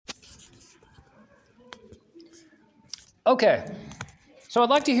Okay, so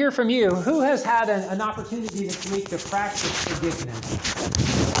I'd like to hear from you. Who has had an opportunity this week to practice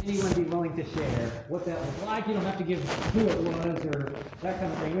forgiveness? Anyone be willing to share what that was like? You don't have to give who it was or that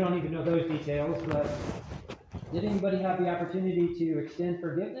kind of thing. We don't need to know those details, but did anybody have the opportunity to extend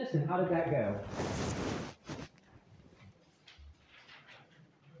forgiveness, and how did that go?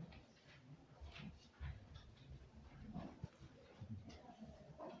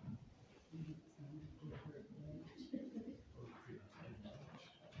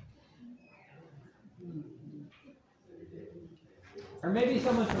 Or maybe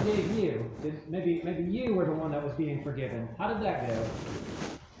someone forgave you. Maybe you were the one that was being forgiven. How did that go?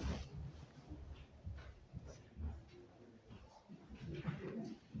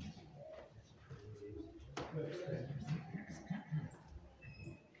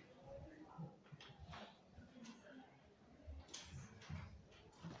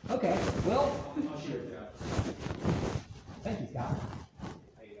 Okay, well, thank you, Scott.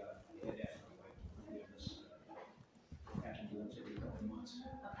 Had to ask my wife for forgiveness. Happened once every couple of months.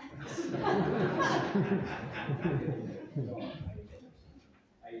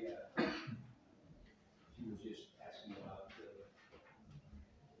 She was just asking about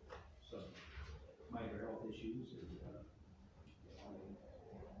some minor health issues, and I'm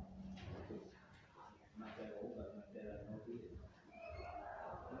not that old, I'm not that unhealthy,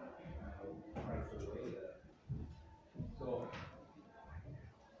 and price away. So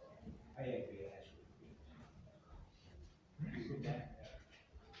I had to ask for forgiveness.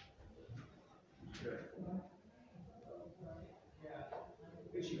 Sure.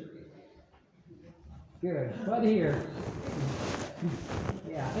 Good, she forgave me. Good. Glad to hear.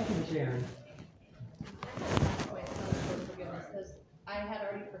 Yeah, thank you for sharing. Forgiveness, because I had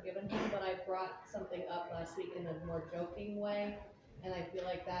already forgiven him, but I brought something up last week in a more joking way, and I feel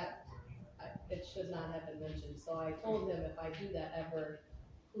like that it should not have been mentioned. So I told him if I do that ever,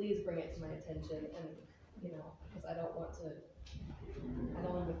 please bring it to my attention, and because I don't want him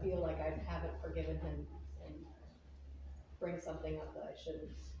to feel like I haven't forgiven him and bring something up that I shouldn't.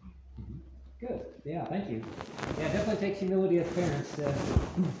 Good. Yeah, thank you. Yeah, it definitely takes humility as parents to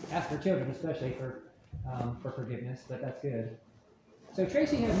ask their children, especially for forgiveness, but that's good. So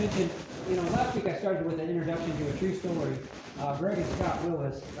Tracy had mentioned, last week I started with an introduction to a true story. Greg and Scott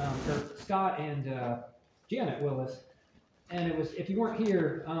Willis, or Scott and Janet Willis, and it was, if you weren't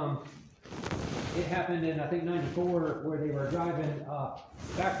here, it happened in, I think, 94, where they were driving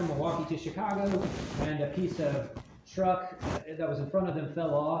back from Milwaukee to Chicago, and a piece of truck that was in front of them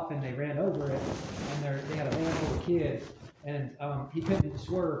fell off, and they ran over it, and they had a van full of kids, and he couldn't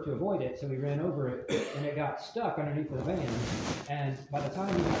swerve to avoid it, so he ran over it, and it got stuck underneath the van, and by the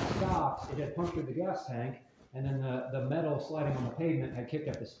time he got stopped, it had punctured the gas tank, and then the metal sliding on the pavement had kicked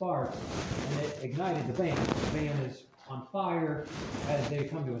up the sparks, and it ignited the van. The van is on fire as they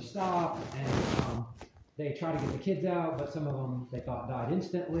come to a stop, and they try to get the kids out, but some of them they thought died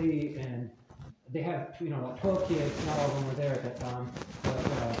instantly, and they had like 12 kids. Not all of them were there at that time, but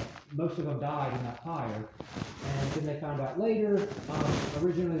most of them died in that fire. And then they found out later.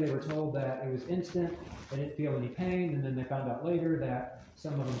 Originally, they were told that it was instant; they didn't feel any pain, and then they found out later that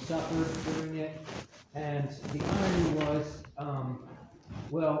some of them suffered during it. And the irony was,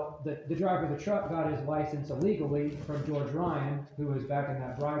 well, the driver of the truck got his license illegally from George Ryan, who was back in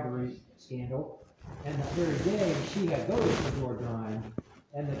that bribery scandal. And that very day, she had voted for George Ryan.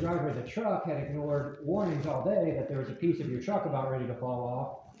 And the driver of the truck had ignored warnings all day that there was a piece of your truck about ready to fall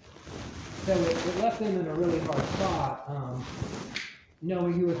off. So it left them in a really hard spot,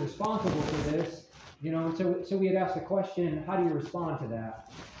 knowing who was responsible for this. And so we had asked the question, how do you respond to that?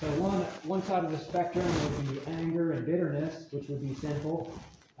 So one side of the spectrum would be anger and bitterness, which would be sinful.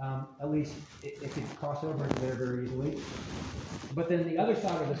 At least it could cross over into there very easily. But then the other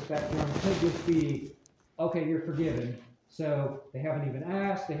side of the spectrum could just be, okay, you're forgiven. So they haven't even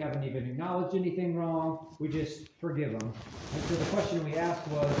asked, they haven't even acknowledged anything wrong, we just forgive them. And so the question we asked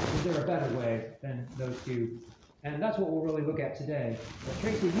was, is there a better way than those two? And that's what we'll really look at today. But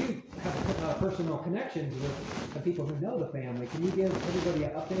Tracy, you have personal connections with the people who know the family. Can you give everybody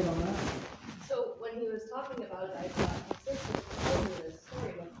an update on that? So when he was talking about it, I thought my sister told me this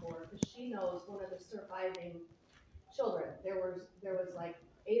story before, because she knows one of the surviving children. There was like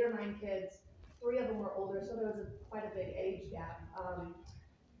 8 or 9 kids. 3 of them were older, so there was quite a big age gap.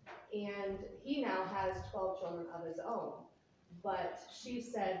 And he now has 12 children of his own. But she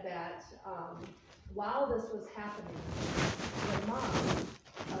said that while this was happening, the mom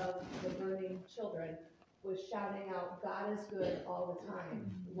of the burning children was shouting out, "God is good" all the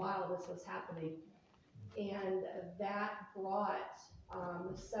time while this was happening. And that brought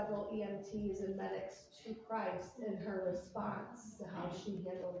several EMTs and medics to Christ in her response to how she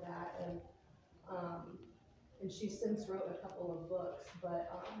handled that. And she since wrote a couple of books, but,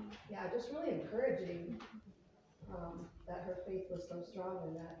 yeah, just really encouraging, that her faith was so strong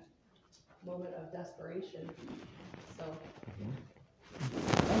in that moment of desperation, so.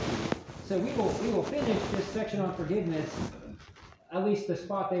 Thank you. So we will finish this section on forgiveness, at least the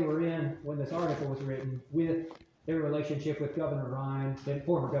spot they were in when this article was written, with their relationship with Governor Ryan, the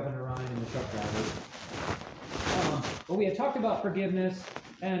former Governor Ryan, and the truck drivers. But we had talked about forgiveness,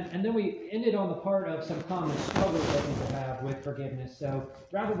 and then we ended on the part of some common struggles that people have with forgiveness. So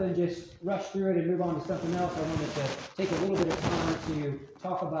rather than just rush through it and move on to something else, I wanted to take a little bit of time to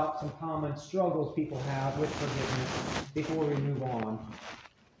talk about some common struggles people have with forgiveness before we move on.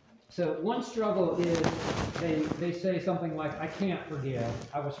 So one struggle is they say something like, I can't forgive,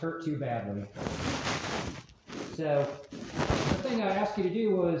 I was hurt too badly. So the thing I asked you to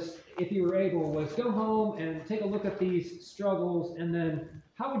do was, if you were able, was go home and take a look at these struggles, and then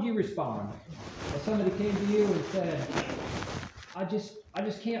how would you respond? If somebody came to you and said, I just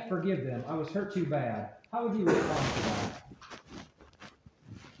can't forgive them, I was hurt too bad, how would you respond to that?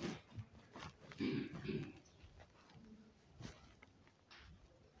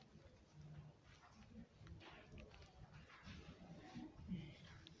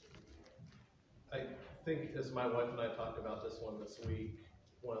 I think as my wife and I talked about this week,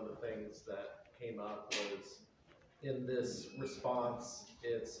 one of the things that came up was in this response,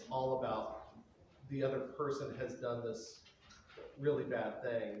 it's all about the other person has done this really bad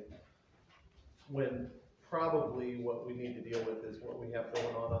thing, when probably what we need to deal with is what we have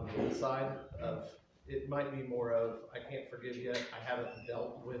going on the inside of, it might be more of, I can't forgive yet, I haven't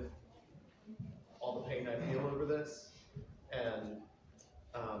dealt with all the pain I feel over this, and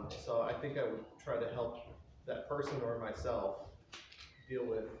so I think I would try to help that person or myself deal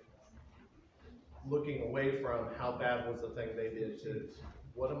with looking away from how bad was the thing they did to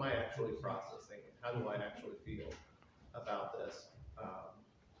what am I actually processing? How do I actually feel about this?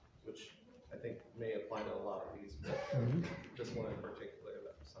 Which I think may apply to a lot of these, but just one in particular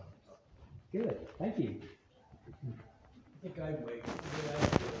that was something. Good, thank you. I think I'd wait. I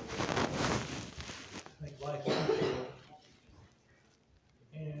think life's unfair.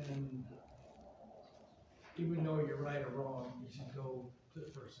 And even though you're right or wrong, you should go to the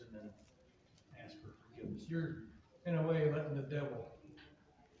person and ask for forgiveness. You're, in a way, letting the devil,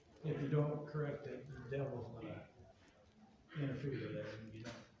 if you don't correct it, the devil's gonna interfere there, and you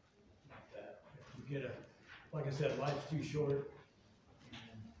don't want that. If you get like I said, life's too short.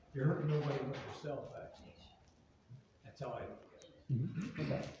 You're hurting nobody but yourself, actually. That's how I look at it.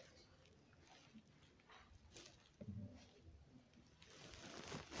 Okay.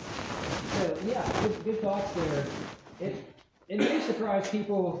 So yeah, good thoughts there. It may surprise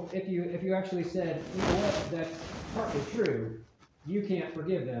people if you actually said, you know what, that's partly true. You can't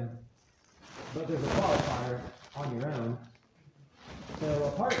forgive them, but there's a qualifier on your own. So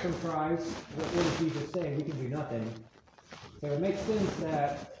apart from Christ, what does Jesus say? We can do nothing. So it makes sense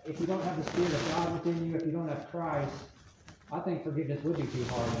that if you don't have the Spirit of God within you, if you don't have Christ, I think forgiveness would be too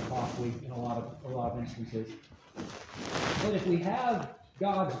hard and costly in a lot of instances. But if we have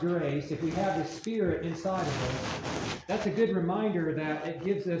God's grace, if we have His Spirit inside of us, that's a good reminder that it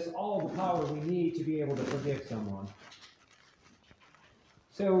gives us all the power we need to be able to forgive someone.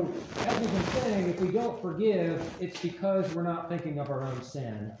 So, as we've been saying, if we don't forgive, it's because we're not thinking of our own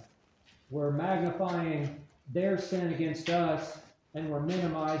sin. We're magnifying their sin against us, and we're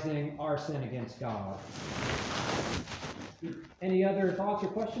minimizing our sin against God. Any other thoughts or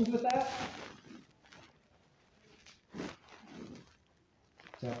questions with that?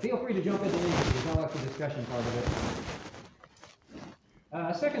 So feel free to jump into these because I like the discussion part of it.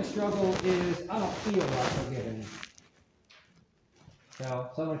 Second struggle is I don't feel like forgiving. So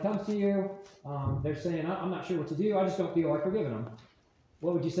someone comes to you, they're saying, I'm not sure what to do, I just don't feel like forgiving them.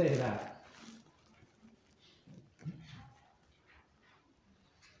 What would you say to that?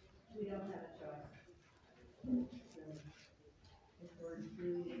 We don't have a choice. So, if we're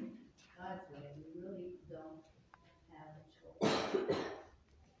doing God's way, we really don't have a choice.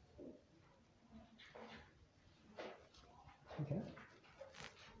 Okay.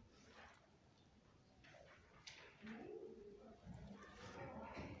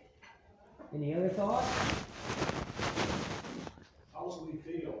 Any other thoughts? How would we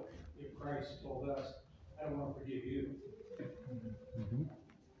feel if Christ told us, I don't want to forgive you? Mm-hmm.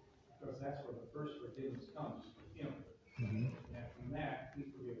 Because that's where the first forgiveness comes, from Him. Mm-hmm. And from that, we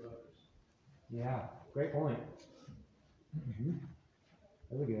forgive others. Yeah, great point. Mm-hmm.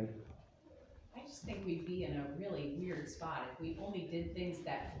 Really good. I just think we'd be in a really weird spot if we only did things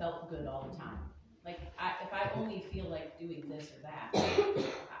that felt good all the time. Like, if I only feel like doing this or that,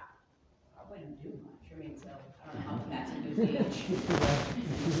 I wouldn't do much. I mean, so I don't know how that's a new age.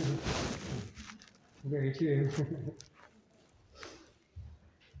 Very true.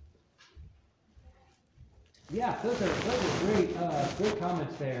 Yeah, those are great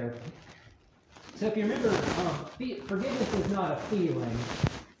comments there. So if you remember, forgiveness is not a feeling.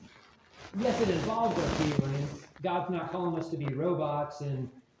 Yes, it involves our feelings. God's not calling us to be robots, and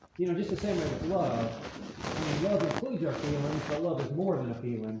just the same way with love. I mean, love includes our feelings, but love is more than a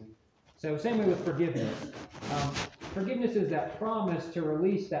feeling. So same way with forgiveness. Forgiveness is that promise to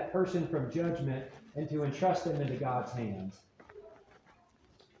release that person from judgment and to entrust them into God's hands.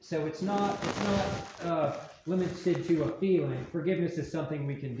 So it's not limited to a feeling. Forgiveness is something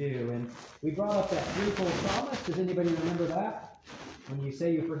we can do. And we brought up that threefold promise. Does anybody remember that? When you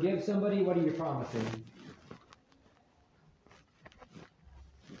say you forgive somebody, what are you promising?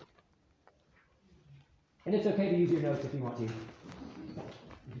 And it's okay to use your notes if you want to.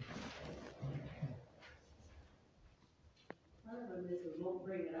 One of them is we won't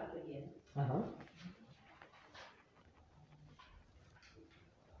bring it up again. Uh-huh.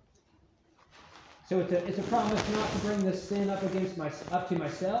 So it's a promise not to bring this sin up to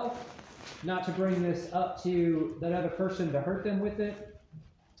myself, not to bring this up to that other person to hurt them with it,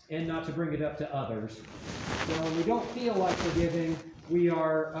 and not to bring it up to others. So when we don't feel like forgiving, we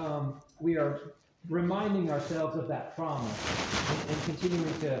are reminding ourselves of that promise and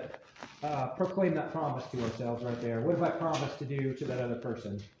continuing to proclaim that promise to ourselves right there. What have I promised to do to that other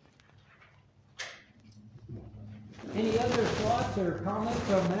person? Any other thoughts or comments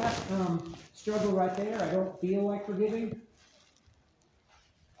on that struggle right there? I don't feel like forgiving.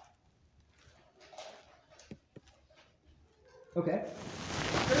 Okay.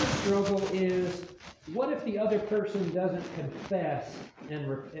 Third struggle is, what if the other person doesn't confess and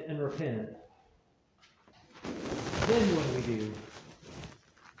repent? Then what do?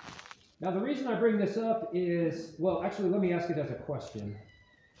 Now the reason I bring this up is, well, actually let me ask it as a question.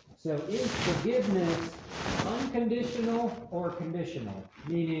 So is forgiveness unconditional or conditional?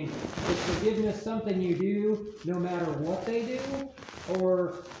 Meaning, is forgiveness something you do no matter what they do?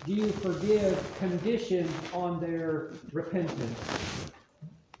 Or do you forgive conditioned on their repentance?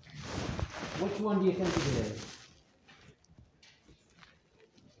 Which one do you think it is?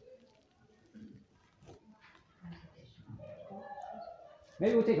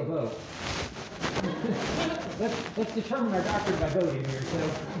 Maybe we'll take a vote. Let's determine our doctrine by voting here. So,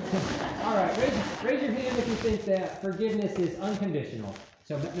 all right, raise your hand if you think that forgiveness is unconditional.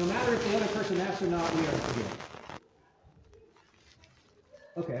 So no matter if the other person asks or not, we are to forgive.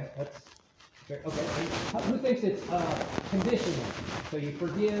 Okay, that's okay. Who thinks it's conditional? So you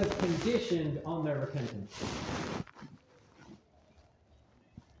forgive conditioned on their repentance.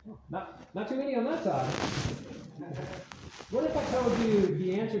 Not too many on that side. What if I told you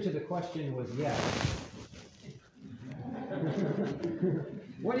the answer to the question was yes?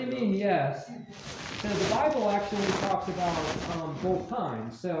 What do you mean yes? So the Bible actually talks about both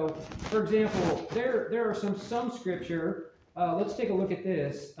kinds. So, for example, there are some scripture. Let's take a look at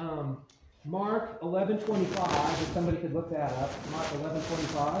this. Mark 11:25. If somebody could look that up. Mark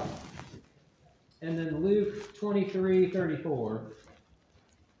 11:25. And then Luke 23:34.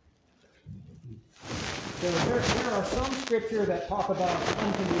 So there are some scripture that talk about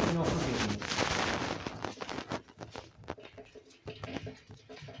unconditional forgiveness.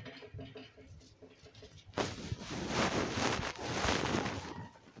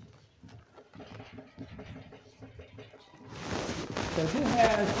 So who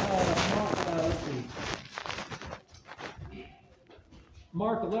has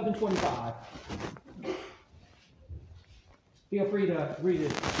Mark 11:25. Feel free to read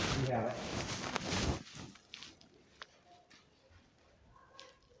it if you have it.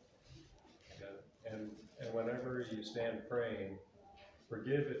 And whenever you stand praying,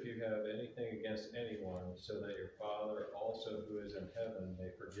 forgive if you have anything against anyone, so that your Father also who is in heaven may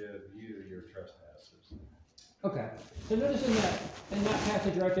forgive you your trespasses. Okay. So notice in that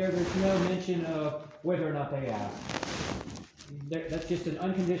passage right there, there's no mention of whether or not they ask. That's just an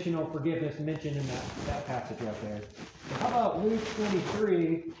unconditional forgiveness mentioned in that passage right there. So how about Luke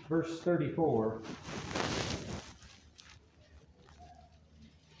 23, verse 34?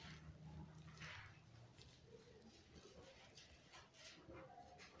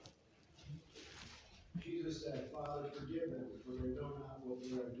 Jesus said, Father, forgive them, for they know not what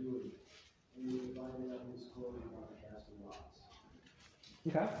they are doing. And he divided up his clothing while casting lots.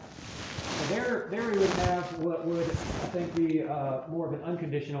 Okay. So there we would have what would, I think, be more of an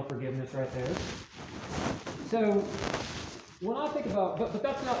unconditional forgiveness right there. So when I think about, but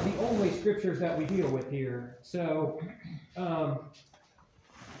that's not the only scriptures that we deal with here. So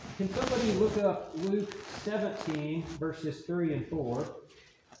can somebody look up Luke 17, verses 3 and 4?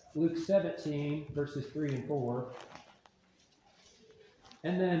 Luke 17, verses 3 and 4.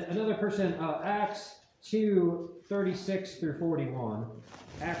 And then another person, Acts 2, 36 through 41.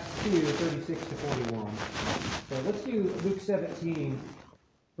 Acts 2, 36 to 41. So let's do Luke 17,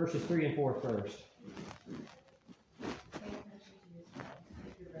 verses 3 and 4 first. Pay attention to his friends.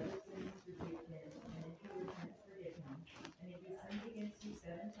 If your brother sins, forgive him, and if he repents, forgive him. And if he sins against you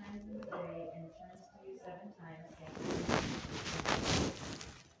 7 times in the day, and turns to you 7 times,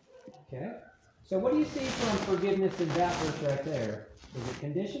 Okay. So what do you see from forgiveness in that verse right there? Is it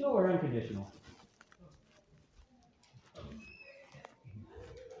conditional or unconditional?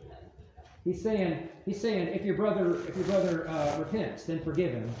 He's saying if your brother repents, then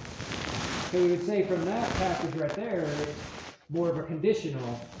forgive him. So we would say from that passage right there, it's more of a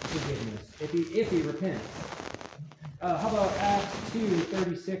conditional forgiveness if he repents. How about Acts 2,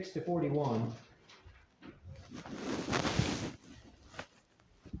 36 to 41?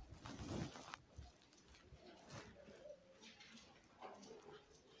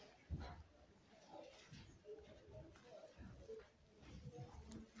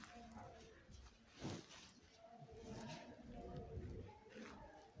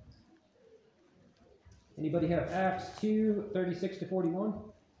 Anybody have Acts 2, 36 to 41?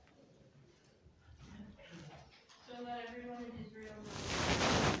 So that everyone in Israel knows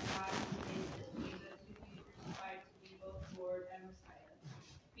that God made this Jesus who you crucified to be both Lord and Messiah.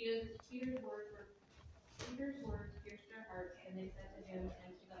 Peter's words pierced their hearts, and they said to him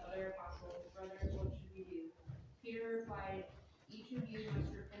and to the other apostles, "Brothers, what should we do?" Peter replied, "Each of you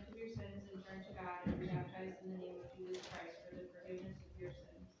must repent of your sins and turn to God and be baptized in the name of Jesus Christ for the forgiveness of your sins.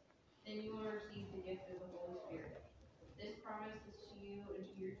 Then you will receive the gift of the Holy Spirit. This promise is to you and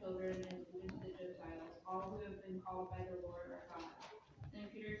to your children and even to the Gentiles, all who have been called by the Lord our God." Then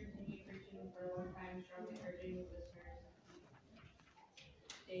Peter continued preaching for a long time, strongly urging his listeners,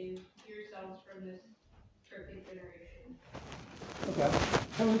 "Save yourselves from this crooked generation." Okay.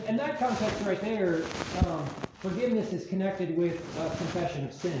 So in that context right there, forgiveness is connected with confession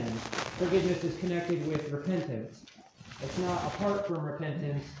of sin. Forgiveness is connected with repentance. It's not apart from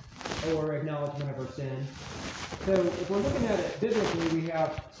repentance or acknowledgement of our sin. So if we're looking at it biblically, we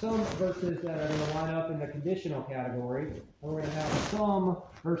have some verses that are going to line up in the conditional category, and we're going to have some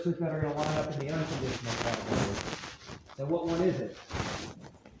verses that are going to line up in the unconditional category. So what one is it?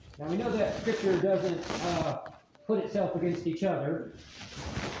 Now we know that Scripture doesn't put itself against each other,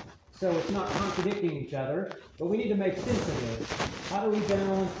 so it's not contradicting each other, but we need to make sense of this. How do we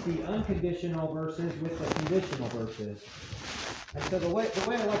balance the unconditional verses with the conditional verses? And so the way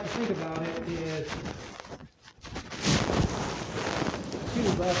I like to think about it is two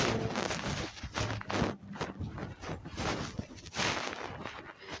levels.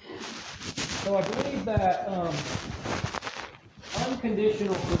 So I believe that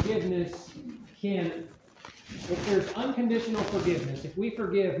unconditional forgiveness if there's unconditional forgiveness, if we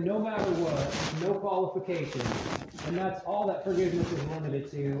forgive no matter what, no qualification, and that's all that forgiveness is limited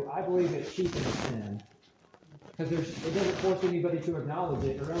to, I believe it cheapens sin. Because it doesn't force anybody to acknowledge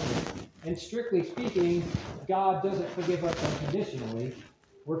it or own it. And strictly speaking, God doesn't forgive us unconditionally.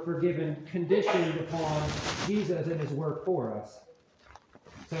 We're forgiven conditioned upon Jesus and his work for us.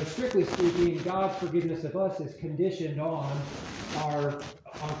 So strictly speaking, God's forgiveness of us is conditioned on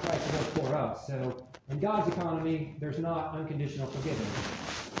Christ's work for us. So in God's economy, there's not unconditional forgiveness.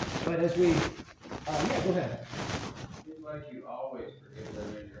 But as we, go ahead. Seems like you always forgive them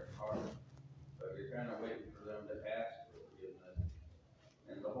in your heart, but you're kind of waiting for them to ask for forgiveness.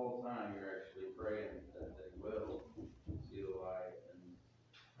 And the whole time you're actually praying that they will see the light and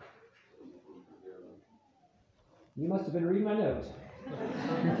so you can forgive them. You must have been reading my notes.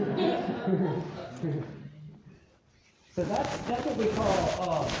 So that's what we call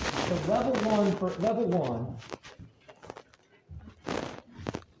the level one.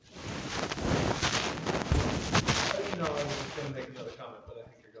 No, I was just gonna make another comment, but I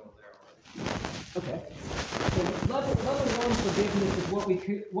think you're going there already. Okay. So level one forgiveness is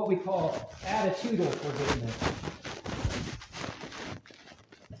what we call attitudinal forgiveness.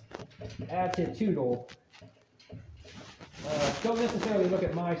 Attitudinal. Don't necessarily look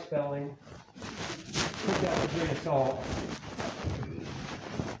at my spelling. Take that with a grain of salt.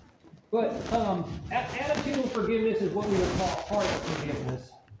 But attitudinal forgiveness is what we would call heart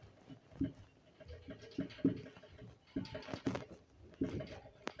forgiveness.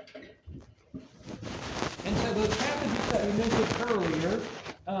 we mentioned earlier,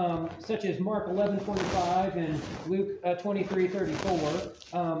 such as Mark 11:25 and Luke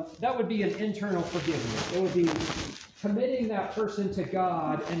 23:34, that would be an internal forgiveness. It would be committing that person to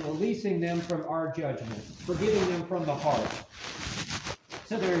God and releasing them from our judgment, forgiving them from the heart.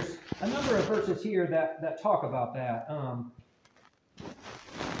 So there's a number of verses here that talk about that.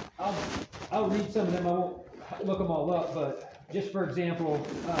 I'll read some of them. I won't look them all up, but just for example,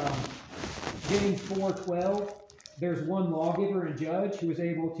 James 4:12. There's one lawgiver and judge who is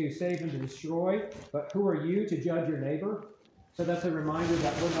able to save and to destroy, but who are you to judge your neighbor? So that's a reminder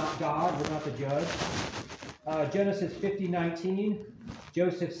that we're not God, we're not the judge. Genesis 50:19,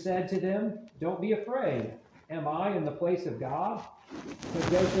 Joseph said to them, don't be afraid. Am I in the place of God? So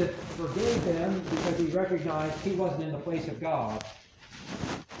Joseph forgave them because he recognized he wasn't in the place of God.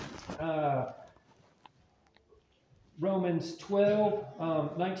 Romans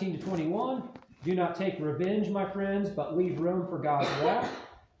 12:19-21. Do not take revenge, my friends, but leave room for God's wrath.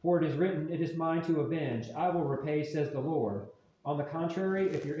 For it is written, it is mine to avenge. I will repay, says the Lord. On the contrary,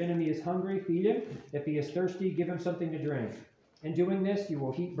 if your enemy is hungry, feed him. If he is thirsty, give him something to drink. In doing this, you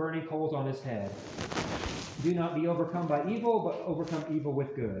will heap burning coals on his head. Do not be overcome by evil, but overcome evil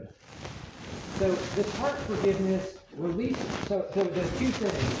with good. So this heart forgiveness releases, so there's two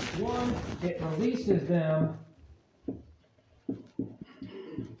things. One, it releases them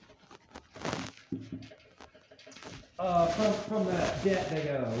from that debt they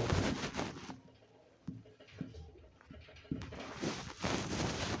owe.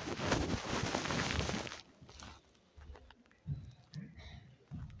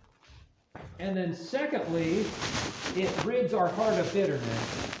 And then secondly, it rids our heart of bitterness.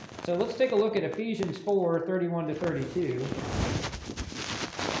 So let's take a look at Ephesians 4:31-32.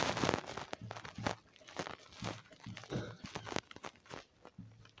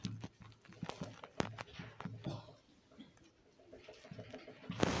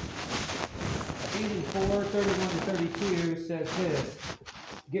 Ephesians 4:31-32 says this,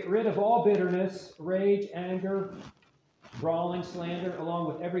 get rid of all bitterness, rage, anger, brawling, slander, along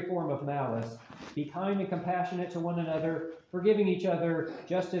with every form of malice. Be kind and compassionate to one another, forgiving each other,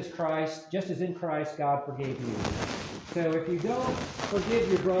 just as in Christ God forgave you. So if you don't forgive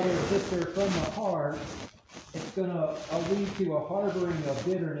your brother or sister from the heart, it's going to lead to a harboring of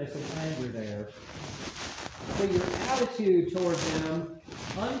bitterness and anger there. So your attitude toward them,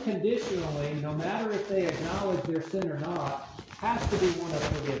 unconditionally, no matter if they acknowledge their sin or not, has to be one of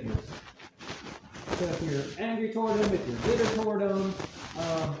forgiveness. So if you're angry toward them, if you're bitter toward them,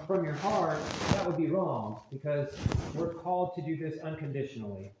 from your heart, that would be wrong, because we're called to do this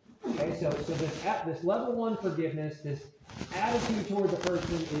unconditionally. Okay, so this level 1 forgiveness, this attitude toward the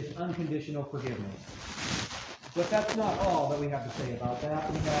person is unconditional forgiveness. But that's not all that we have to say about that.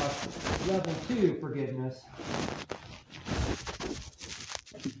 We have level 2 forgiveness.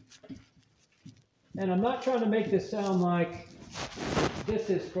 And I'm not trying to make this sound like this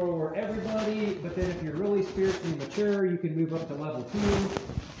is for everybody, but then if you're really spiritually mature, you can move up to level 2.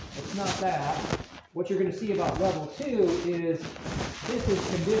 It's not that. What you're going to see about level 2 is this is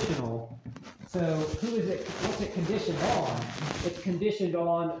conditional. So what's it conditioned on? It's conditioned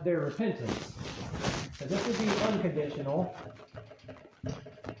on their repentance. So this would be unconditional.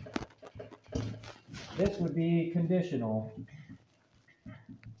 This would be conditional.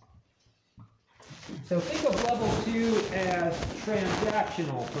 So think of level 2 as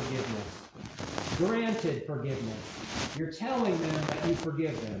transactional forgiveness, granted forgiveness. You're telling them that you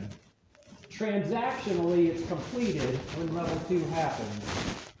forgive them. Transactionally, it's completed when level 2 happens.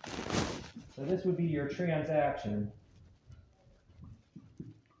 So this would be your transaction.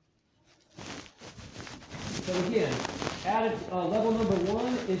 So again, level number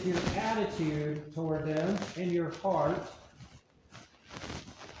 1 is your attitude toward them and your heart.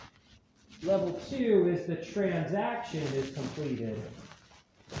 Level 2 is the transaction is completed,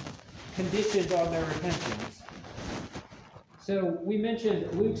 conditioned on their repentance. So we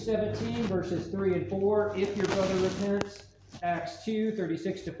mentioned Luke 17, verses 3 and 4, if your brother repents. Acts 2,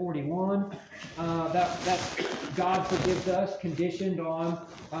 36-41, that God forgives us, conditioned on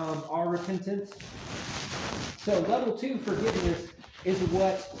our repentance. So level 2 forgiveness is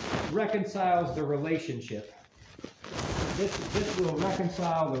what reconciles the relationship. This will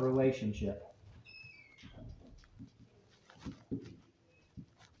reconcile the relationship.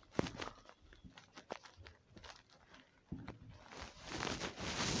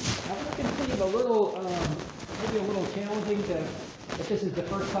 Now this can seem a little, maybe a little challenging if this is the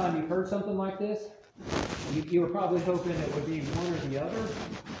first time you've heard something like this. You were probably hoping it would be one or the other.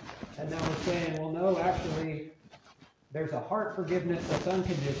 And now we're saying, well, no, actually, there's a heart forgiveness that's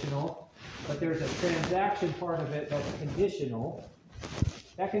unconditional, but there's a transaction part of it that's conditional.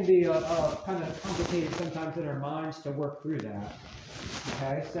 That can be a kind of complicated sometimes in our minds to work through that.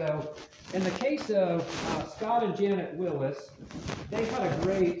 Okay, so in the case of Scott and Janet Willis, they had a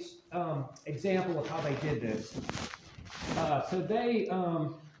great example of how they did this. So they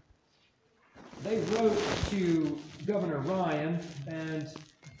wrote to Governor Ryan, and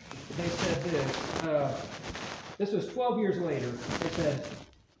they said this. This was 12 years later. They said,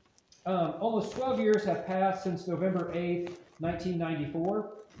 almost 12 years have passed since November 8th,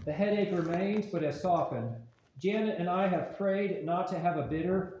 1994. The headache remains, but has softened. Janet and I have prayed not to have a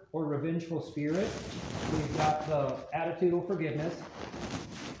bitter or revengeful spirit. We've got the attitude of forgiveness.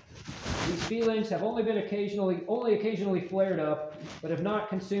 These feelings have only occasionally flared up, but have not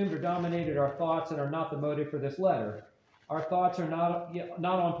consumed or dominated our thoughts and are not the motive for this letter. Our thoughts are not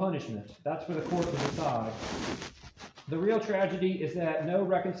on punishment. That's for the court to decide. The real tragedy is that no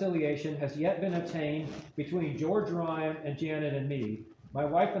reconciliation has yet been attained between George Ryan and Janet and me. My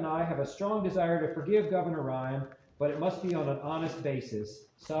wife and I have a strong desire to forgive Governor Ryan, but it must be on an honest basis.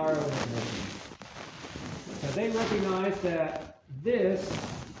 Sorrow and admission. Now they recognize that this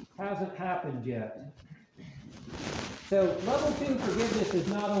hasn't happened yet. So level 2 forgiveness is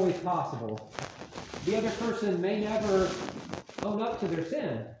not always possible. The other person may never own up to their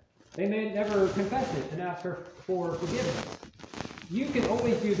sin. They may never confess it and ask for forgiveness. You can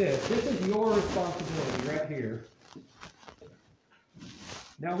always do this. This is your responsibility right here.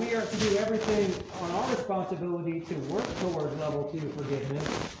 Now we are to do everything on our responsibility to work toward level 2 forgiveness.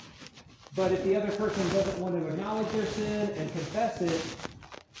 But if the other person doesn't want to acknowledge their sin and confess it,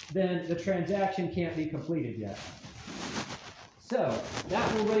 then the transaction can't be completed yet. So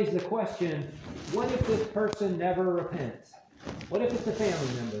that will raise the question, what if this person never repents? What if it's a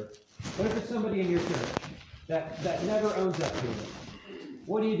family member? What if it's somebody in your church that never owns up to it?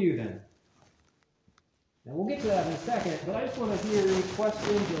 What do you do then? Now we'll get to that in a second, but I just want to hear any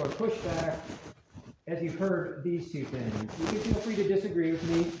questions or pushback as you've heard these two things. You can feel free to disagree with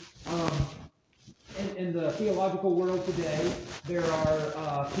me. In the theological world today, there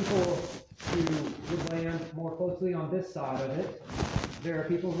are people who would land more closely on this side of it. There are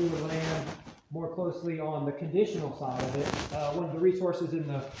people who would land more closely on the conditional side of it. One of the resources in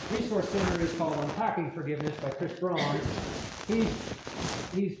the Resource Center is called Unpacking Forgiveness by Chris Braun.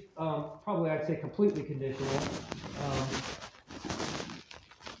 He's probably, I'd say, completely conditional.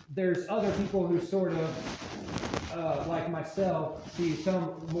 There's other people who sort of, like myself, see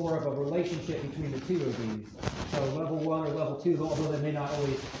some more of a relationship between the two of these. So level 1 or level 2, although they may not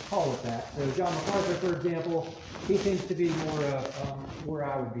always call it that. So John MacArthur, for example, he seems to be more where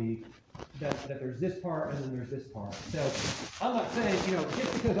I would be. That there's this part and then there's this part. So I'm not saying,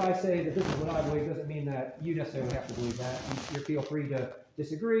 just because I say that this is what I believe doesn't mean that you necessarily have to believe that. You feel free to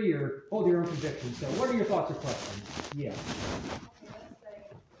disagree or hold your own convictions. So what are your thoughts or questions? Yeah. Okay, let's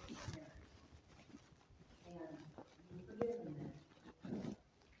say, and you forgive them.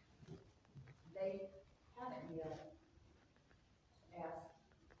 They haven't yet asked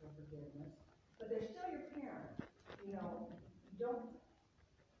for forgiveness, but they're still your parent. You don't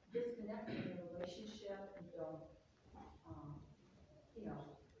disconnect from your relationship and don't,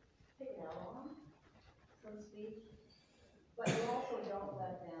 pick it out on them, so to speak. But you also don't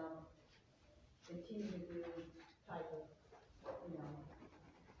let them continue to do type of,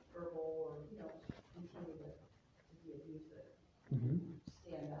 verbal or, continue to be abusive. Mm-hmm.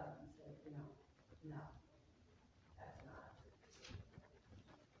 Stand up and say, no, that's not.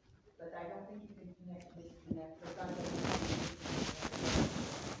 But I don't think you can disconnect, because I'm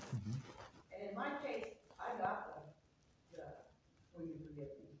and in my case, I got the when you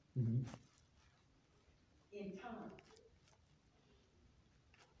forgive me. Mm-hmm. In time.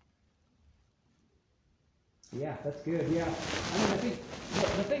 Yeah, that's good. Yeah. I think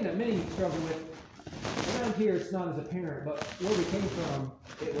the thing that many struggle with, around here it's not as apparent, but where we came from,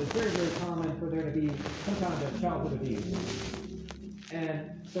 it was very, very common for there to be some kind of childhood abuse.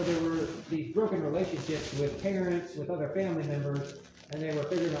 And so there were these broken relationships with parents, with other family members, and they were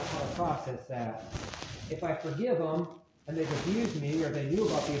figuring out how to process that. If I forgive them, and they've abused me, or they knew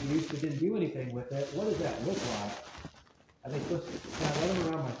about the abuse but didn't do anything with it, what does that look like? Are they supposed to, can I let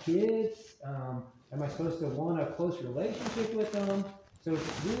them around my kids? Am I supposed to want a close relationship with them? So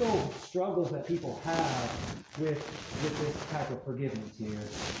it's real struggles that people have with this type of forgiveness here.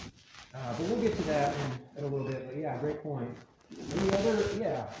 But we'll get to that in a little bit. But yeah, great point. Any other?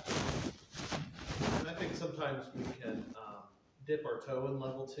 Yeah. And I think sometimes we can dip our toe in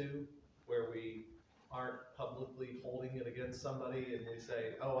level 2, where we aren't publicly holding it against somebody and we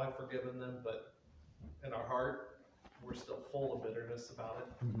say, oh, I've forgiven them, but in our heart, we're still full of bitterness about it.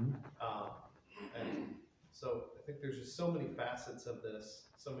 Mhm. And so I think there's just so many facets of this,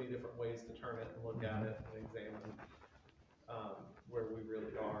 so many different ways to turn it and look at it and examine where we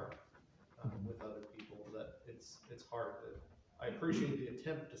really are with other people, that it's hard to, I appreciate the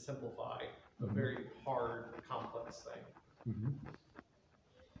attempt to simplify a very hard, complex thing. Mhm.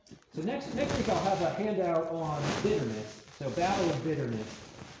 So next week I'll have a handout on bitterness, so battle of bitterness.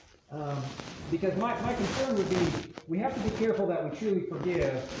 Because my concern would be, we have to be careful that we truly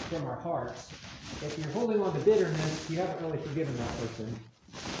forgive from our hearts. If you're holding on to bitterness, you haven't really forgiven that person.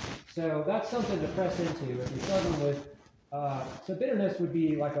 So that's something to press into if you're struggling with. So bitterness would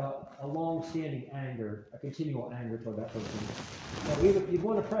be like a long-standing anger, a continual anger toward that person. So you'd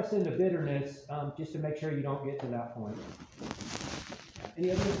want to press into bitterness just to make sure you don't get to that point.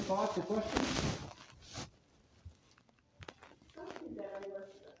 Any other thoughts or questions? Something that I was,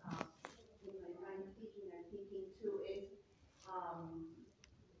 in my mind thinking too is, I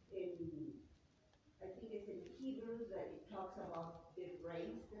think it's in Hebrews that it talks about the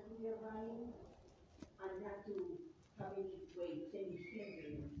race that we are running, and not to have any weights, any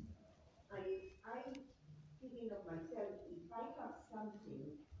hindrance. I'm thinking of myself, if I have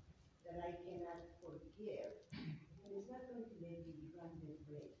something that I cannot forgive, and it's not going to let me run this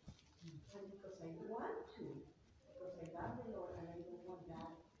race. And because I want to, because I love the Lord and I don't want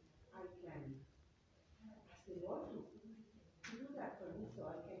that, I can ask the Lord to do that for me so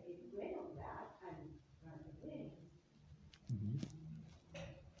I can get rid of that and run the race.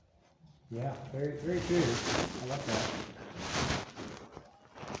 Yeah, very, very true. I like that.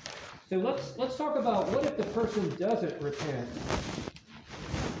 So let's talk about what if the person doesn't repent.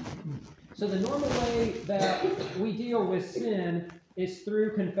 So the normal way that we deal with sin is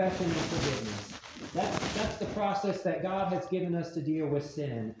through confession and forgiveness. That's the process that God has given us to deal with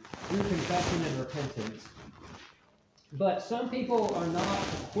sin, through confession and repentance. But some people are not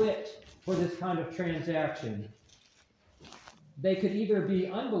equipped for this kind of transaction. They could either be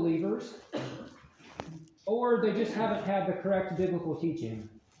unbelievers, or they just haven't had the correct biblical teaching.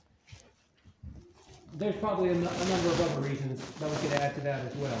 There's probably a number of other reasons that we could add to that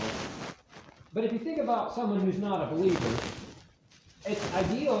as well. But if you think about someone who's not a believer, it's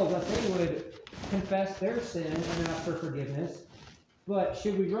ideal that they would confess their sin and ask for forgiveness. But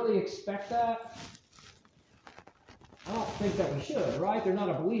should we really expect that? I don't think that we should, right? They're not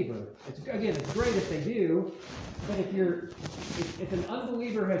a believer. It's great if they do, but if an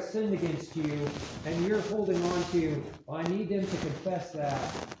unbeliever has sinned against you and you're holding on to, well, I need them to confess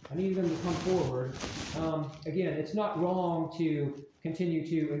that, I need them to come forward. Again, it's not wrong to continue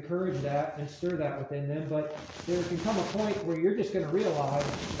to encourage that and stir that within them, but there can come a point where you're just going to realize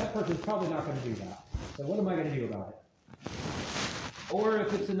that person's probably not going to do that. So what am I going to do about it? Or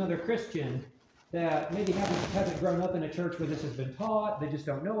if it's another Christian that maybe hasn't grown up in a church where this has been taught, they just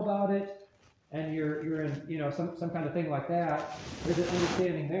don't know about it, and you're in some kind of thing like that, there's an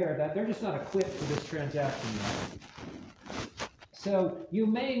understanding there that they're just not equipped for this transaction yet. So you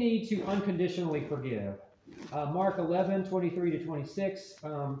may need to unconditionally forgive. Mark 11:23-26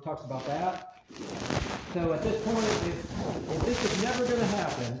 talks about that. So at this point, if this is never going to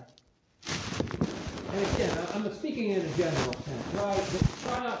happen, and again, I'm speaking in a general sense, right? But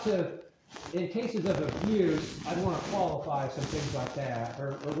try not to, in cases of abuse, I'd want to qualify some things like that,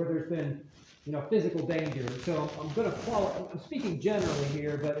 or where there's been, physical danger. So I'm speaking generally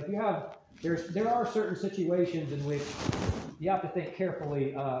here, but if you have, there are certain situations in which you have to think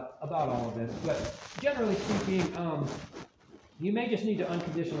carefully about all of this. But generally speaking, you may just need to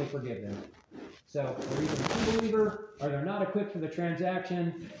unconditionally forgive them. So they're either an unbeliever or they're not equipped for the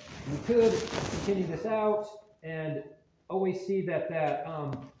transaction. You could continue this out and always see that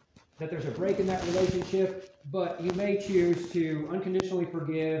there's a break in that relationship, but you may choose to unconditionally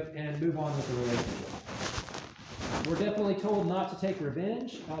forgive and move on with the relationship. We're definitely told not to take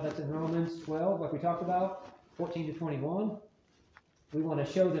revenge. That's in Romans 12, like we talked about, 14-21. We want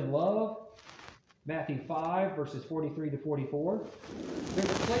to show them love. Matthew 5, verses 43-44. There's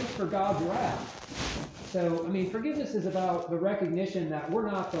a place for God's wrath. So, forgiveness is about the recognition that we're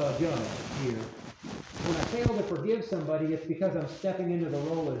not the judge here. When I fail to forgive somebody, it's because I'm stepping into the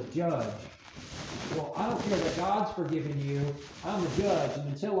role as judge. Well, I don't care that God's forgiven you. I'm the judge, and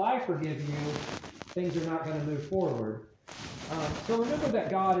until I forgive you, things are not going to move forward. So remember that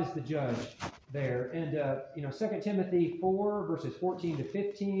God is the judge there. And, 2 Timothy 4, verses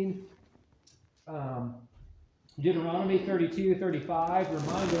 14-15, Deuteronomy 32-35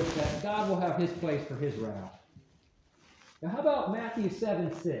 remind us that God will have his place for his wrath. Now, how about Matthew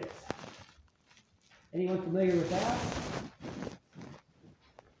 7:6? Anyone familiar with that?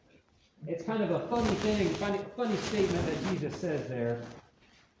 it's kind of a funny thing, funny statement that Jesus says there.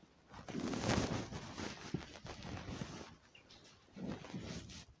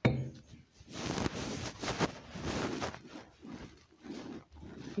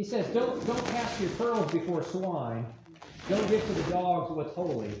 He says, don't cast your pearls before swine. Don't give to the dogs what's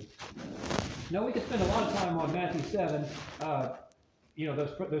holy. Now, we could spend a lot of time on Matthew 7,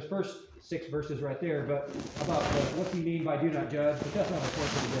 those first 6 verses right there, but about what do you mean by do not judge, but that's not the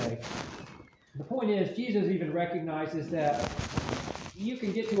point of the day. The point is, Jesus even recognizes that you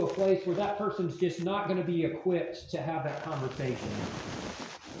can get to a place where that person's just not going to be equipped to have that conversation.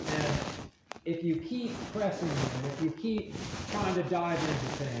 And if you keep pressing them, if you keep trying to dive into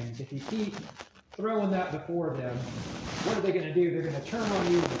things, if you keep throwing that before them, what are they going to do? They're going to turn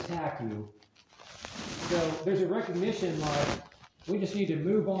on you and attack you. So there's a recognition like, we just need to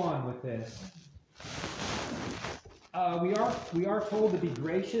move on with this. We are told to be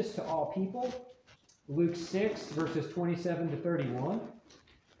gracious to all people. Luke 6, verses 27 to 31.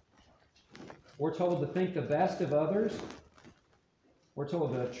 We're told to think the best of others. We're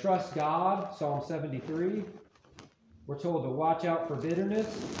told to trust God, Psalm 73. We're told to watch out for bitterness.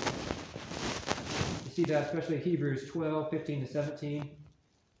 You see that especially Hebrews 12, 15 to 17.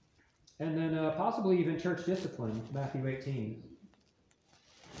 And then possibly even church discipline, Matthew 18.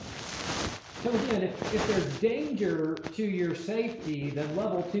 So again, if there's danger to your safety, then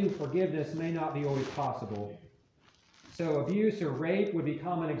level 2 forgiveness may not be always possible. So abuse or rape would be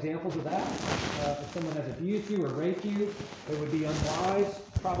common examples of that. If someone has abused you or raped you, it would be unwise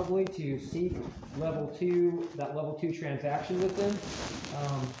probably to seek that level 2 transaction with them.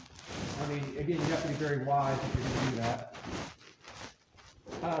 Again, you have to be very wise if you're going to do that.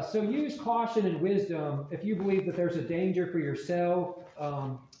 So use caution and wisdom if you believe that there's a danger for yourself,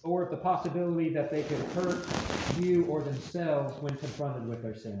 or if the possibility that they could hurt you or themselves when confronted with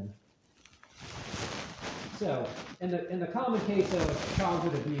their sin. So, in the common case of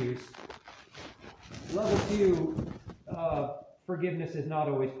childhood abuse, level 2 forgiveness is not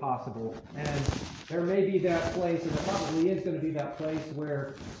always possible. And there may be that place, and there probably is going to be that place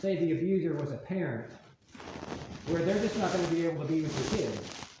where, say, the abuser was a parent, where they're just not going to be able to be with your kids.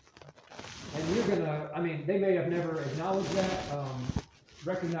 And you're going to, they may have never acknowledged that,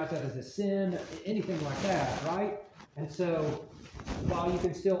 recognize that as a sin, anything like that, right? And so, while you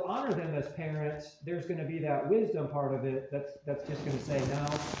can still honor them as parents, there's going to be that wisdom part of it that's just going to say, no,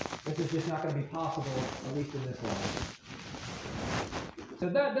 this is just not going to be possible, at least in this life. So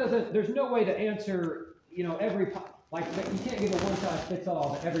there's no way to answer, you can't give a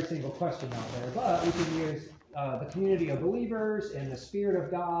one-size-fits-all to every single question out there, but we can use the community of believers and the Spirit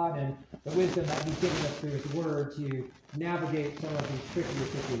of God and the wisdom that He's given us through His Word to navigate some of these trickier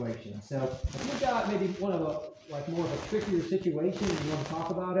situations. So if you've got maybe more of a trickier situation and you want to talk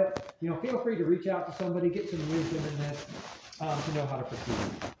about it, feel free to reach out to somebody, get some wisdom in this to know how to proceed.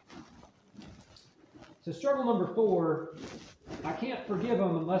 So struggle number 4, I can't forgive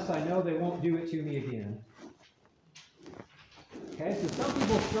them unless I know they won't do it to me again. Okay, so some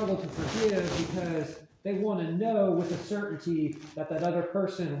people struggle to forgive because they want to know with a certainty that that other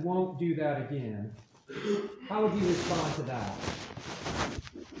person won't do that again. How would you respond to that?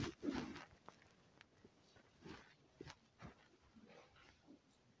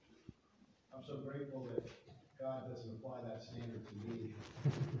 I'm so grateful that God doesn't apply that standard to me.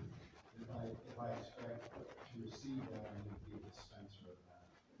 If I expect to receive that, I need to be a dispenser of that.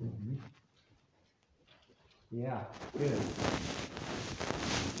 Mm-hmm. Yeah, good.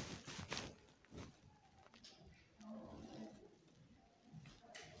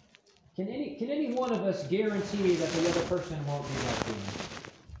 Can any one of us guarantee that the other person won't do that to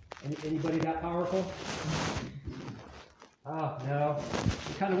him? Anybody that powerful? Oh, no.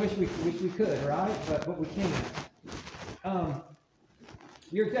 We kind of wish we could, right? But we can't.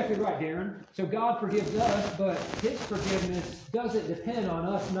 You're exactly right, Darren. So God forgives us, but His forgiveness doesn't depend on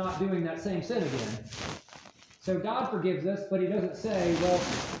us not doing that same sin again. So God forgives us, but He doesn't say, well,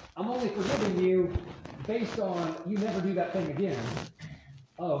 I'm only forgiving you based on you never do that thing again.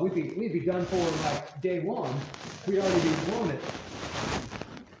 Oh, we'd be done for like day one. We'd already be blown it.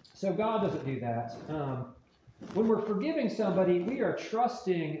 So God doesn't do that. When we're forgiving somebody, we are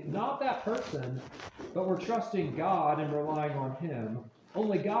trusting not that person, but we're trusting God and relying on Him.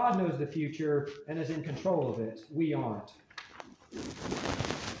 Only God knows the future and is in control of it. We aren't.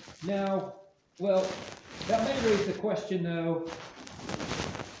 Now, well, that may raise the question though,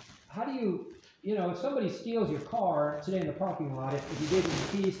 how do you, if somebody steals your car today in the parking lot, if you gave them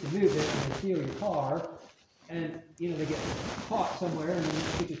the keys to move it and they steal your car, and they get caught somewhere, and then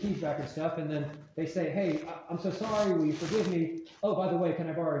you get your keys back and stuff, and then they say, "Hey, I'm so sorry. Will you forgive me? Oh, by the way, can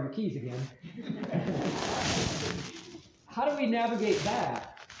I borrow your keys again?" How do we navigate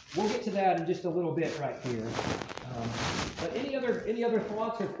that? We'll get to that in just a little bit right here. But any other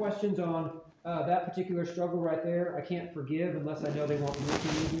thoughts or questions on that particular struggle right there? I can't forgive unless I know they won't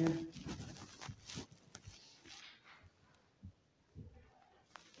mention me again.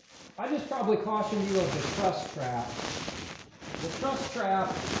 I just probably caution you of the trust trap. The trust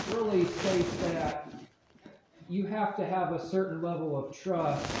trap really states that you have to have a certain level of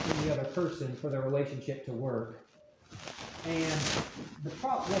trust in the other person for the relationship to work. And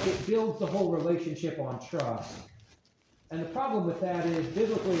it builds the whole relationship on trust. And the problem with that is,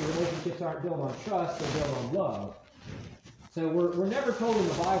 biblically, relationships aren't built on trust, they're built on love. So we're never told in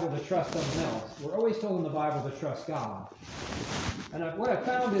the Bible to trust someone else. We're always told in the Bible to trust God. And what I've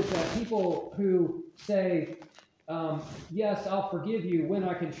found is that people who say, yes, I'll forgive you when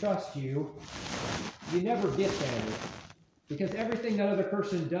I can trust you, you never get there. Because everything that other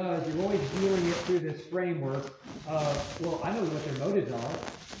person does, you're always viewing it through this framework of, well, I know what their motives are.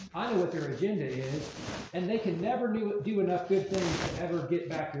 I know what their agenda is. And they can never do enough good things to ever get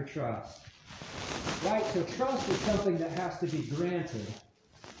back your trust. Right? So trust is something that has to be granted.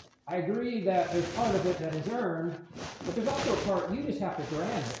 I agree that there's part of it that is earned, but there's also a part you just have to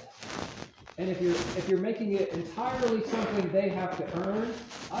grant it. And if you're making it entirely something they have to earn,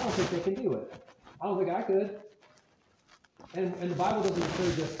 I don't think they can do it. I don't think I could. And the Bible doesn't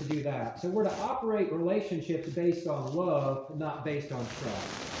encourage us to do that. So we're to operate relationships based on love, not based on trust.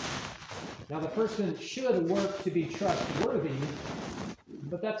 Now the person should work to be trustworthy,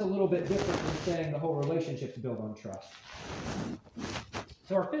 but that's a little bit different than saying the whole relationship's built on trust.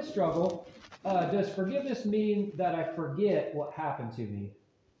 So our fifth struggle, does forgiveness mean that I forget what happened to me?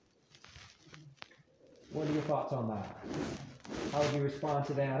 What are your thoughts on that? How would you respond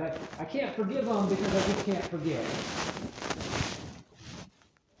to that? I can't forgive them because I just can't forget.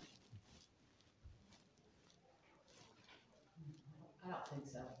 I don't think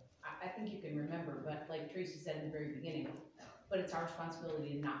so. I think you can remember, but like Tracy said in the very beginning, but it's our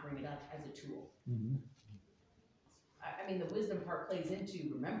responsibility to not bring it up as a tool. Mm-hmm. I mean, the wisdom part plays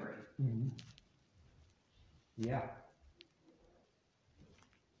into remembering. Mm-hmm. Yeah.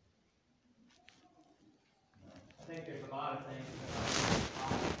 I think there's a lot of things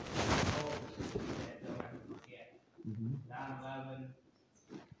that don't ever forget. Mm-hmm. 9/11,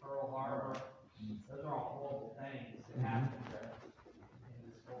 Pearl Harbor, those are all horrible things that happened in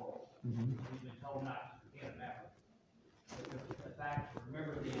this world. Mm-hmm. We've been told not to forget them ever. But the fact to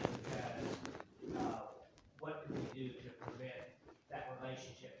remember these because what can we do to prevent that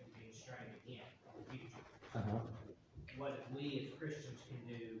relationship from being strained again in the future? Uh-huh. What we as Christians can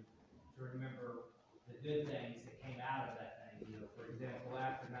do to remember the good things that came out of that thing. For example,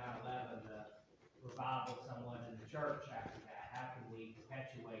 after 9/11, the revival of someone in the church after that. How can we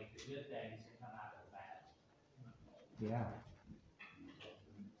perpetuate the good things that come out of the bad? Yeah.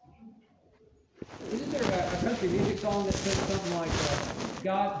 Isn't there a country music song that says something like,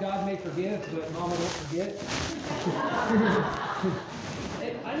 God may forgive, but Mama don't forget?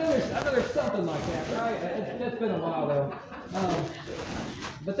 I know there's something like that, right? That's been a while though.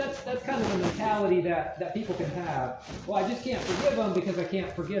 But that's kind of the mentality that people can have. Well, I just can't forgive them because I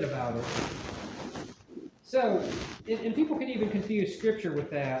can't forget about it. So, and people can even confuse Scripture with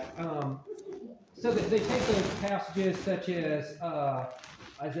that. So that they take those passages such as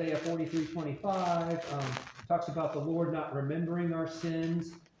Isaiah 43:25, talks about the Lord not remembering our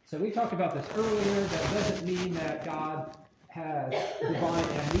sins. So we talked about this earlier. That doesn't mean that God has divine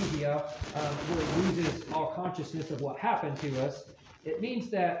amnesia, where he loses all consciousness of what happened to us. It means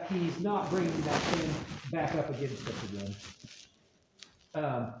that he's not bringing that sin back up against us again.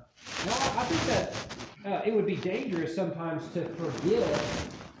 Now, I think that it would be dangerous sometimes to forget,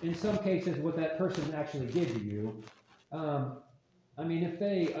 in some cases, what that person actually did to you. I mean, if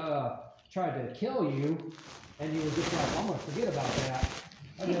they tried to kill you, and you were just like, I'm going to forget about that,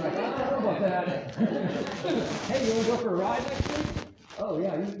 and you're like, I don't know about that. Hey, you want to go for a ride next week? Oh,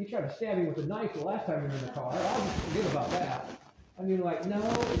 yeah, you tried to stab me with a knife the last time you were in the car. I'll just forget about that. I mean, like, no,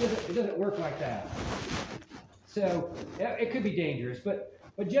 it doesn't work like that. So, it could be dangerous, but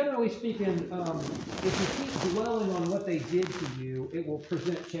generally speaking, if you keep dwelling on what they did to you, it will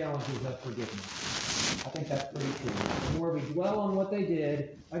present challenges of forgiveness. I think that's pretty true. The more we dwell on what they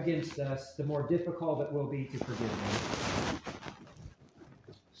did against us, the more difficult it will be to forgive them.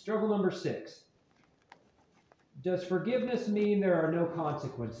 Struggle number 6. Does forgiveness mean there are no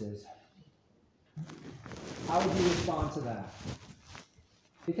consequences? How would you respond to that?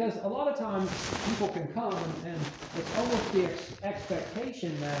 Because a lot of times people can come and it's almost the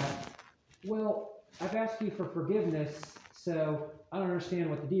expectation that, well, I've asked you for forgiveness, so I don't understand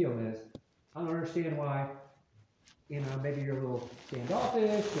what the deal is. I don't understand why, maybe you're a little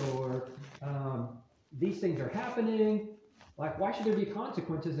standoffish or these things are happening. Like, why should there be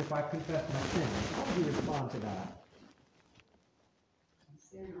consequences if I confess my sin? How would you respond to that?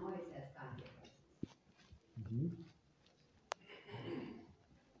 Sin always has consequences. Mm-hmm.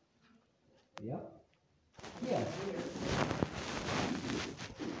 Yep. Yes.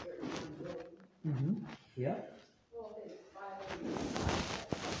 Mm-hmm. Yep.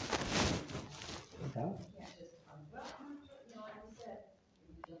 Okay. Can't just come, well, like you said,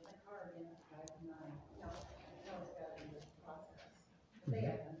 just like car again, drive mine. No, it's gotta be this process. They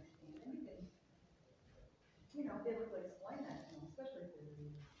have to understand, and you can, biblically explain that to them, especially if they're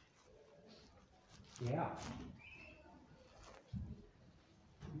reading. Yeah.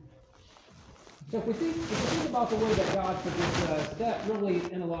 So if we think about the way that God forgives us, that really,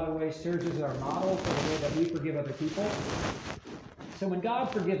 in a lot of ways, serves as our model for the way that we forgive other people. So when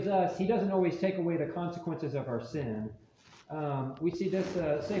God forgives us, He doesn't always take away the consequences of our sin. We see this,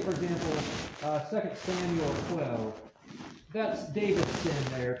 say for example, 2 Samuel 12. That's David's sin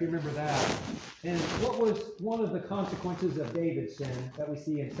there, if you remember that. And what was one of the consequences of David's sin that we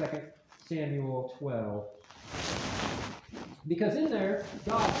see in 2 Samuel 12? Because in there,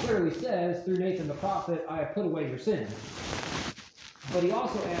 God clearly says, through Nathan the prophet, I have put away your sin. But He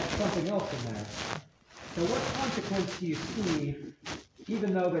also adds something else in there. So what consequence do you see,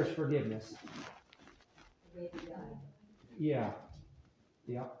 even though there's forgiveness? The baby died. Yeah.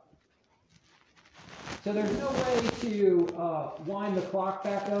 So there's no way to wind the clock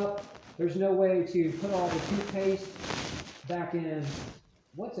back up. There's no way to put all the toothpaste back in.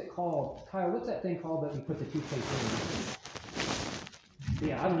 What's it called? Kyle, what's that thing called that you put the toothpaste in?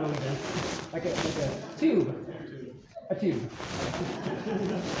 Yeah, I don't know either. Like a tube. A tube.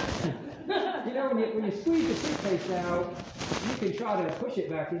 When you squeeze the toothpaste out, you can try to push it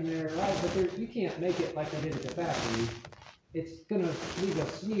back in there, right? But you can't make it like they did at the factory. It's going to leave a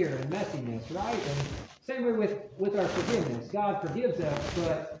smear and messiness, right? And same way with our forgiveness. God forgives us,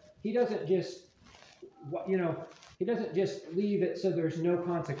 but He doesn't just, He doesn't just leave it so there's no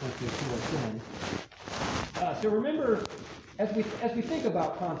consequences to our sin. So remember, as we think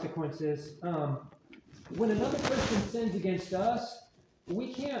about consequences, when another person sins against us,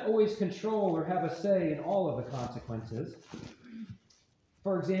 we can't always control or have a say in all of the consequences.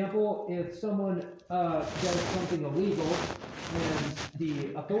 For example, if someone does something illegal and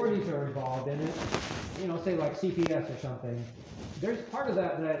the authorities are involved in it, say like CPS or something, there's part of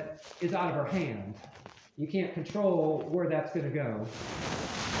that is out of our hand. You can't control where that's going to go.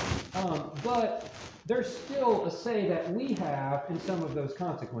 But there's still a say that we have in some of those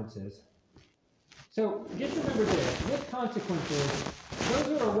consequences. So just remember this, with consequences,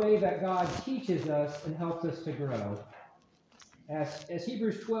 those are a way that God teaches us and helps us to grow. As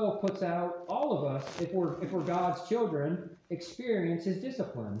Hebrews 12 puts out, all of us, if we're God's children, experience His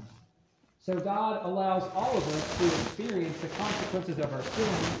discipline. So God allows all of us to experience the consequences of our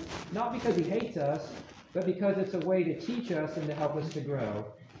sin, not because He hates us, but because it's a way to teach us and to help us to grow.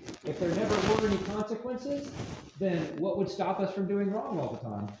 If there never were any consequences, then what would stop us from doing wrong all the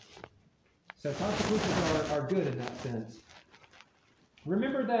time? So consequences are good in that sense.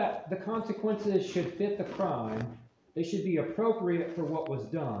 Remember that the consequences should fit the crime. They should be appropriate for what was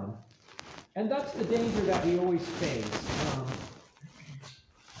done. And that's the danger that we always face.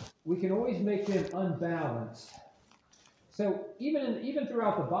 We can always make them unbalanced. So even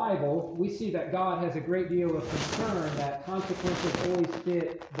throughout the Bible, we see that God has a great deal of concern that consequences always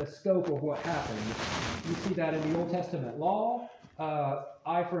fit the scope of what happens. You see that in the Old Testament law,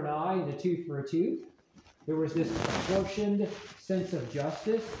 eye for an eye and a tooth for a tooth. There was this proportioned sense of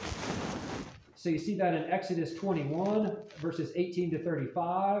justice. So you see that in Exodus 21, verses 18 to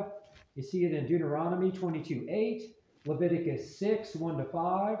 35. You see it in Deuteronomy 22:8, Leviticus 6, 1 to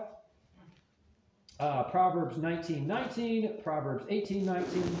 5. Proverbs 19:19, Proverbs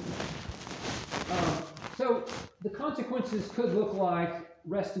 18:19. So the consequences could look like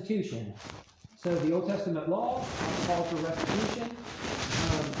restitution. So the Old Testament law calls for restitution.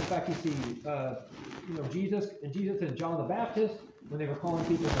 In fact, you see, Jesus and John the Baptist, when they were calling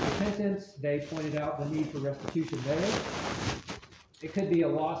people to repentance, they pointed out the need for restitution there. It could be a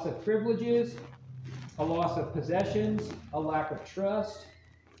loss of privileges, a loss of possessions, a lack of trust.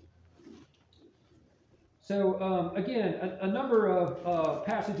 So again, a number of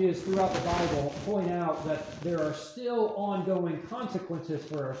passages throughout the Bible point out that there are still ongoing consequences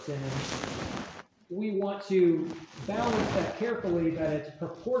for our sins, we want to balance that carefully, that it's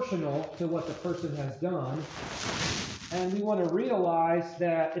proportional to what the person has done. And we want to realize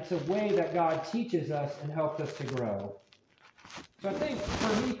that it's a way that God teaches us and helps us to grow. So I think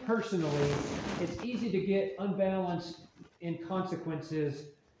for me personally, it's easy to get unbalanced in consequences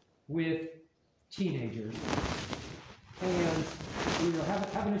with teenagers. And,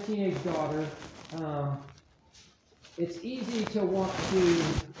 having a teenage daughter, it's easy to want to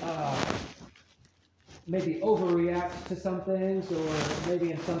maybe overreact to some things, or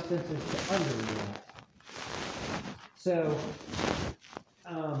maybe in some senses to underreact. So,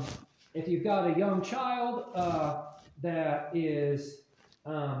 if you've got a young child that is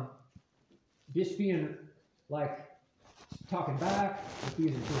just being like talking back,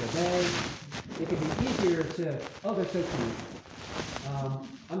 refusing to obey, it can be easier to, oh, they're so cute.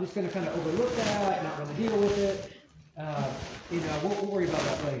 I'm just going to kind of overlook that, not going to deal with it. We'll worry about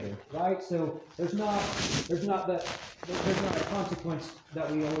that later, right? So there's not a consequence that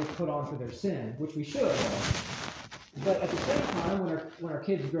we always put on for their sin, which we should. But at the same time, when our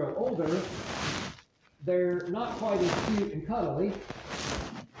kids grow older, they're not quite as cute and cuddly,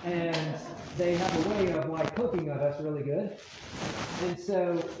 and they have a way of like poking at us really good. And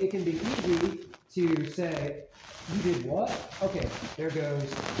so it can be easy to say, you did what? Okay, there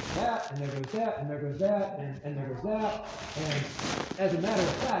goes that, and there goes that, and there goes that, and there goes that. And as a matter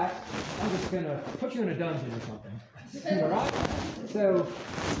of fact, I'm just going to put you in a dungeon or something. All right? So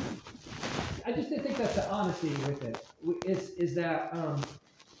I just think that's the honesty with it, is that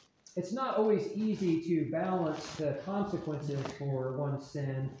it's not always easy to balance the consequences for one's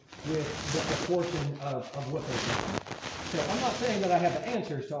sin with the proportion of what they've done. So I'm not saying that I have the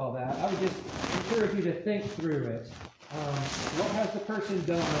answers to all that. I would just encourage you to think through it. What has the person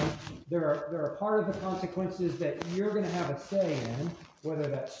done? There are part of the consequences that you're going to have a say in, whether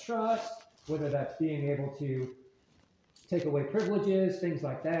that's trust, whether that's being able to take away privileges, things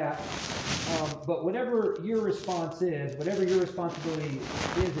like that. But whatever your response is, whatever your responsibility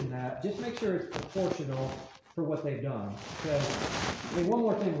is in that, just make sure it's proportional for what they've done. So, one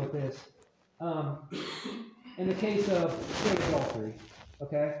more thing with this. In the case of straight adultery,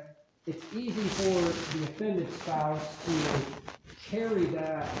 okay, it's easy for the offended spouse to carry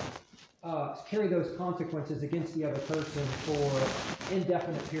those consequences against the other person for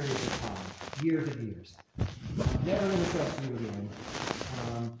indefinite periods of time, years and years. I'm never going to trust you again.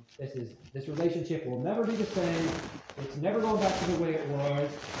 This relationship will never be the same. It's never going back to the way it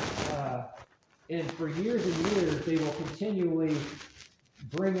was. And for years and years, they will continually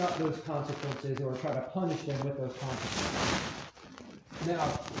bring up those consequences or try to punish them with those consequences.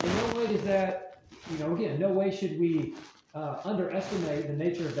 Now, in no way does that, again, no way should we underestimate the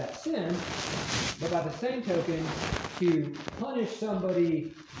nature of that sin, but by the same token, to punish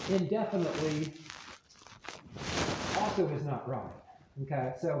somebody indefinitely also is not right.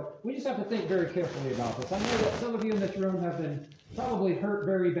 Okay, so we just have to think very carefully about this. I know that some of you in this room have been probably hurt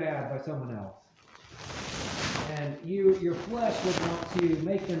very bad by someone else. And your flesh would want to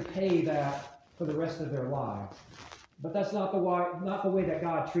make them pay that for the rest of their lives. But that's not the way that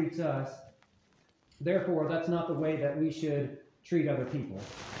God treats us. Therefore, that's not the way that we should treat other people.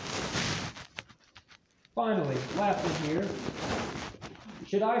 Finally, last one here.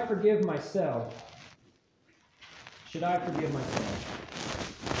 Should I forgive myself? Should I forgive myself?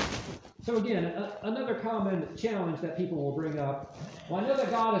 So again, another common challenge that people will bring up. Well, I know that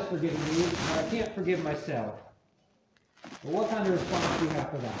God has forgiven me, but I can't forgive myself. Well, what kind of response do you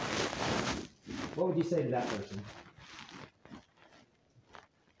have for that? What would you say to that person?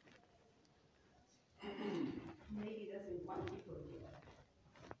 Maybe doesn't want to forgive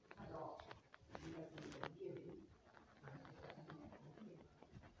at all. He doesn't forgive him.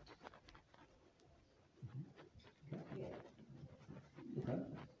 Okay.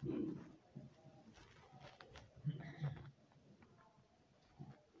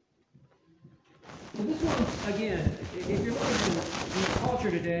 So this one, again, if you're looking in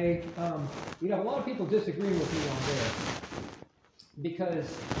culture today, a lot of people disagreeing with me on this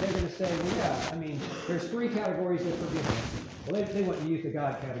because they're going to say, well, yeah, there's three categories of forgiveness. Well, they wouldn't use the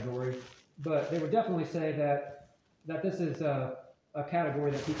God category, but they would definitely say that this is a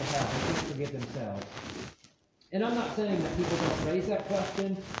category that people have. They can't forgive themselves. And I'm not saying that people don't raise that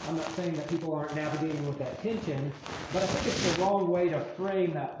question. I'm not saying that people aren't navigating with that tension, but I think it's the wrong way to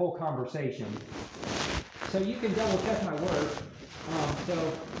frame that whole conversation. So you can double check my work.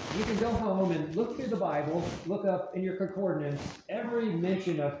 So you can go home and look through the Bible, look up in your concordance every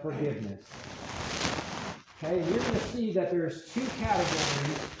mention of forgiveness. Okay, and you're going to see that there's two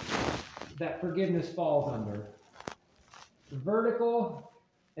categories that forgiveness falls under: vertical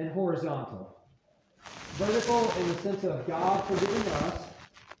and horizontal. Vertical in the sense of God forgiving us.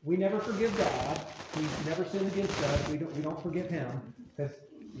 We never forgive God. He's never sinned against us. We don't forgive him because,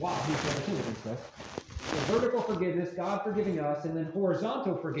 wow, he's never sinned against us. So vertical forgiveness, God forgiving us, and then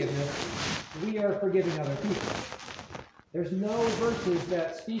horizontal forgiveness, we are forgiving other people. There's no verses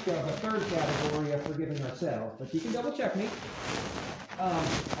that speak of a third category of forgiving ourselves, but you can double check me. I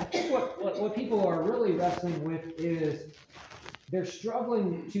think what people are really wrestling with is they're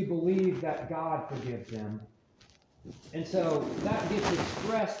struggling to believe that God forgives them. And so that gets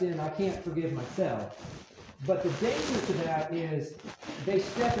expressed in I can't forgive myself. But the danger to that is they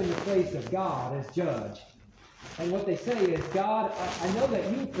step in the place of God as judge. And what they say is, God, I know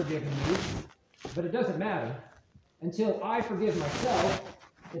that you've forgiven me, but it doesn't matter. Until I forgive myself,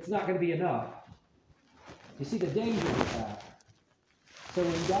 it's not going to be enough. You see the danger with that. So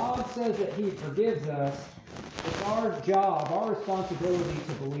when God says that he forgives us, it's our job, our responsibility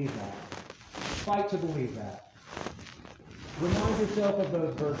to believe that. Fight to believe that. Remind yourself of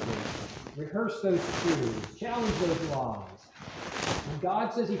those verses. Rehearse those truths. Challenge those lies. When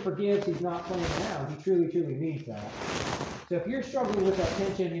God says he forgives, he's not playing around. He truly, truly means that. So if you're struggling with that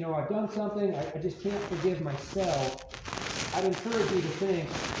tension, I've done something, I just can't forgive myself, I'd encourage you to think,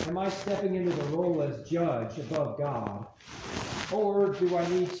 am I stepping into the role as judge above God? Or do I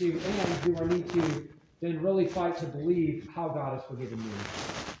need to then really fight to believe how God has forgiven me?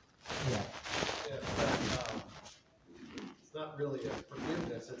 Yeah. It's not really a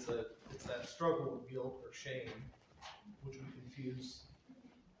forgiveness, it's that struggle with guilt or shame, which we confuse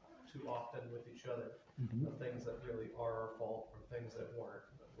too often with each other. Mm-hmm. The things that really are our fault or things that weren't,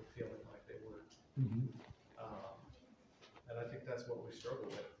 but we're feeling like they were. Mm-hmm. And I think that's what we struggle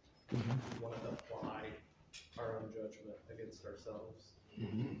with. Mm-hmm. We want to apply our own judgment against ourselves.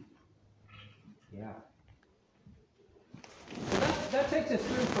 Mm-hmm. Yeah. So that takes us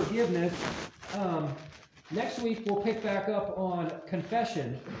through forgiveness. Next week we'll pick back up on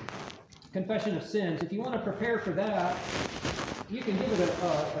confession of sins. If you want to prepare for that, you can give it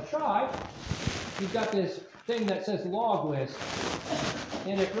a try. You've got this thing that says log list,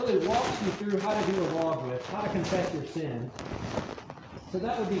 and it really walks you through how to do a log list, how to confess your sins. So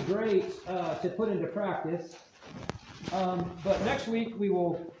that would be great to put into practice. But next week we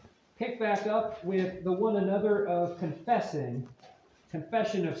will pick back up with the one another of confession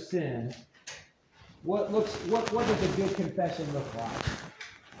of sin. What does a good confession look like?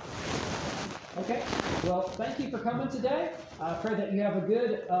 Okay, well, thank you for coming today. I pray that you have a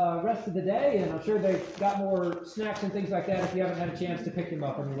good rest of the day, and I'm sure they've got more snacks and things like that if you haven't had a chance to pick them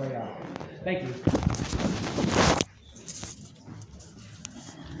up on your way out. Thank you.